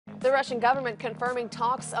The Russian government confirming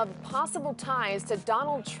talks of possible ties to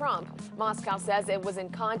Donald Trump. Moscow says it was in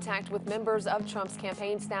contact with members of Trump's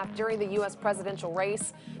campaign staff during the U.S. presidential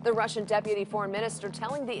race. The Russian deputy foreign minister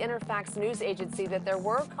telling the Interfax news agency that there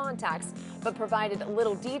were contacts, but provided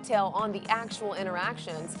little detail on the actual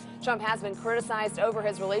interactions. Trump has been criticized over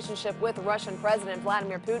his relationship with Russian President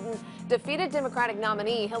Vladimir Putin. Defeated Democratic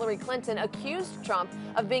nominee Hillary Clinton accused Trump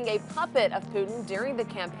of being a puppet of Putin during the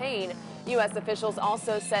campaign. U.S. officials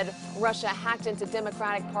also said Russia hacked into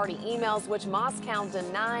Democratic Party emails, which Moscow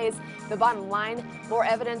denies. The bottom line, more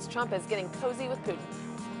evidence Trump is getting cozy with Putin.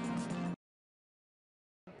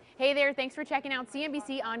 Hey there, thanks for checking out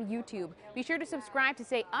CNBC on YouTube. Be sure to subscribe to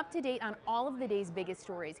stay up to date on all of the day's biggest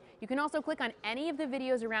stories. You can also click on any of the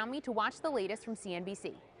videos around me to watch the latest from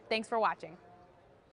CNBC. Thanks for watching.